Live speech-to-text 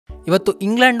ಇವತ್ತು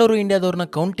ಇಂಗ್ಲೆಂಡ್ ಅವರು ಇಂಡಿಯಾದವ್ರನ್ನ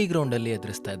ಕೌಂಟಿ ಗ್ರೌಂಡಲ್ಲಿ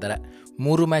ಎದುರಿಸ್ತಾ ಇದ್ದಾರೆ.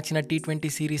 3 ಮ್ಯಾಚಿನ T20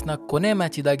 ಸೀರೀಸ್ನ ಕೊನೆ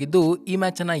ಮ್ಯಾಚ್ ಇದಾಗಿದ್ದು, ಈ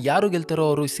ಮ್ಯಾಚನ್ನು ಯಾರು ಗೆಲ್ತಾರೋ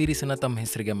ಅವರು ಸೀರೀಸನ್ನು ತಮ್ಮ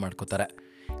ಹೆಸರಿಗೆ ಮಾಡ್ಕೋತಾರೆ.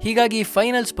 ಹೀಗಾಗಿ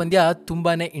ಫೈನಲ್ಸ್ ಪಂದ್ಯ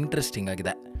ತುಂಬಾನೇ ಇಂಟ್ರೆಸ್ಟಿಂಗ್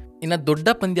ಆಗಿದೆ. ಇನ್ನು ದೊಡ್ಡ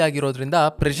ಪಂದ್ಯ ಆಗಿರೋದ್ರಿಂದ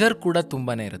ಪ್ರೆಷರ್ ಕೂಡ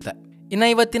ತುಂಬಾನೇ ಇರುತ್ತೆ. ಇನ್ನು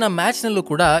ಇವತ್ತಿನ ಮ್ಯಾಚ್ನಲ್ಲೂ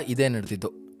ಕೂಡ ಇದೇ ನಡೆದಿದ್ದು.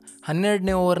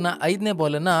 12ನೇ ಓವರ್ನ 5ನೇ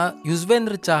ಬಾಲನ್ನು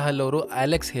ಯುಜ್ವೇಂದ್ರ ಚಾಹಲ್ ಅವರು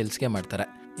ಅಲೆಕ್ಸ್ ಹೇಲ್ಸ್ಗೆ ಮಾಡ್ತಾರೆ.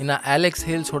 ಇನ್ನು ಅಲೆಕ್ಸ್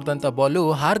ಹೇಲ್ಸ್ ಹೊಡೆದಂಥ ಬಾಲು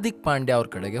ಹಾರ್ದಿಕ್ ಪಾಂಡ್ಯ ಅವ್ರ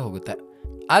ಕಡೆಗೆ ಹೋಗುತ್ತೆ.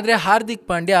 ಆದರೆ ಹಾರ್ದಿಕ್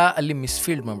ಪಾಂಡ್ಯ ಅಲ್ಲಿ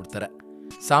ಮಿಸ್ಫೀಲ್ಡ್ ಮಾಡಿಬಿಡ್ತಾರೆ.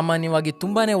 ಸಾಮಾನ್ಯವಾಗಿ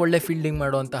ತುಂಬಾನೇ ಒಳ್ಳೆ ಫೀಲ್ಡಿಂಗ್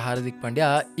ಮಾಡುವಂಥ ಹಾರ್ದಿಕ್ ಪಾಂಡ್ಯ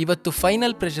ಇವತ್ತು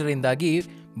ಫೈನಲ್ ಪ್ರೆಷರಿಂದಾಗಿ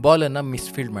ಬಾಲನ್ನು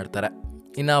ಮಿಸ್ಫೀಲ್ಡ್ ಮಾಡ್ತಾರೆ.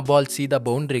 ಇನ್ನು ಆ ಬಾಲ್ ಸೀದಾ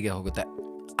ಬೌಂಡ್ರಿಗೆ ಹೋಗುತ್ತೆ.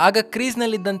 ಆಗ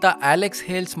ಕ್ರೀಸ್ನಲ್ಲಿದ್ದಂಥ ಅಲೆಕ್ಸ್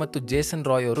ಹೇಲ್ಸ್ ಮತ್ತು ಜೇಸನ್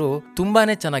ರಾಯ್ ಅವರು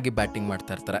ತುಂಬಾನೇ ಚೆನ್ನಾಗಿ ಬ್ಯಾಟಿಂಗ್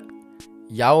ಮಾಡ್ತಾ ಇರ್ತಾರೆ.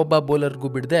 ಯಾವೊಬ್ಬ ಬೌಲರ್ಗೂ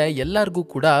ಬಿಡದೆ ಎಲ್ಲರಿಗೂ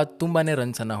ಕೂಡ ತುಂಬಾನೇ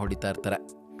ರನ್ಸನ್ನು ಹೊಡಿತಾ ಇರ್ತಾರೆ.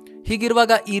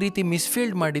 ಹೀಗಿರುವಾಗ ಈ ರೀತಿ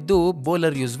ಮಿಸ್ಫೀಲ್ಡ್ ಮಾಡಿದ್ದು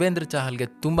ಬೌಲರ್ ಯುಜ್ವೇಂದ್ರ ಚಾಹಲ್ಗೆ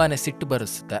ತುಂಬಾನೇ ಸಿಟ್ಟು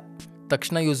ಬರಿಸುತ್ತೆ.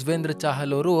 ತಕ್ಷಣ ಯುಜ್ವೇಂದ್ರ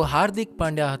ಚಾಹಲ್ ಅವರು ಹಾರ್ದಿಕ್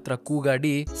ಪಾಂಡ್ಯ ಹತ್ರ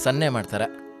ಕೂಗಾಡಿ ಸನ್ನೆ ಮಾಡ್ತಾರೆ.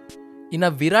 ಇನ್ನು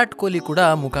ವಿರಾಟ್ ಕೊಹ್ಲಿ ಕೂಡ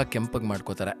ಮುಖ ಕೆಂಪಗೆ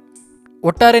ಮಾಡ್ಕೋತಾರೆ.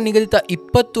 ಒಟ್ಟಾರೆ ನಿಗದಿತ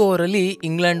 20 ಓವರಲ್ಲಿ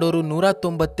ಇಂಗ್ಲೆಂಡ್ ಅವರು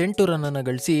 198 ರನ್ನನ್ನು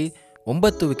ಗಳಿಸಿ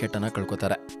 9 ವಿಕೆಟನ್ನು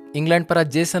ಕಳ್ಕೋತಾರೆ. ಇಂಗ್ಲೆಂಡ್ ಪರ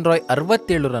ಜೇಸನ್ ರಾಯ್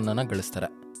 67 ರನ್ನನ್ನು ಗಳಿಸ್ತಾರೆ.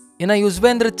 ಇನ್ನು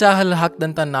ಯುಜ್ವೇಂದ್ರ ಚಾಹಲ್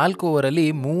ಹಾಕಿದಂಥ 4 ಓವರಲ್ಲಿ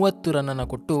 30 ರನ್ನನ್ನು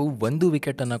ಕೊಟ್ಟು 1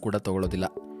 ವಿಕೆಟನ್ನು ಕೂಡ ತಗೊಳ್ಳೋದಿಲ್ಲ.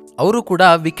 ಅವರು ಕೂಡ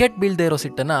ವಿಕೆಟ್ ಬೀಳದೇ ಇರೋ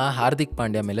ಸಿಟ್ಟನ್ನು ಹಾರ್ದಿಕ್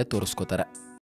ಪಾಂಡ್ಯ ಮೇಲೆ ತೋರಿಸ್ಕೋತಾರೆ.